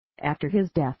After his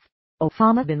death,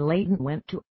 Osama bin Laden went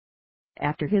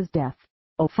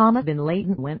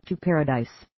to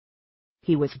paradise.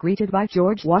 He was greeted by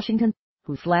George Washington,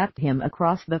 who slapped him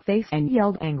across the face and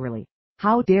yelled angrily,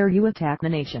 "How dare you attack the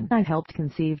nation I helped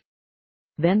conceive?"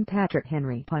 Then Patrick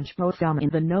Henry punched Osama in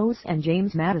the nose and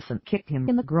James Madison kicked him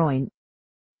in the groin.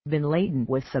 Bin Laden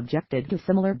was subjected to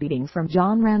similar beatings from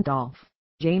John Randolph,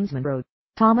 James Monroe,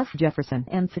 Thomas Jefferson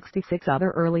and 66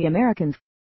 other early Americans.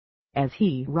 As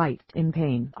he writhed in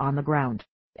pain on the ground,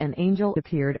 an angel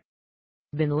appeared.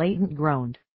 Bin Laden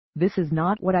groaned, "This is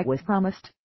not what I was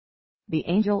promised." The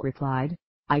angel replied,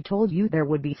 "I told you there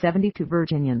would be 72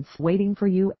 Virginians waiting for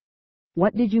you.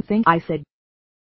 What did you think I said?"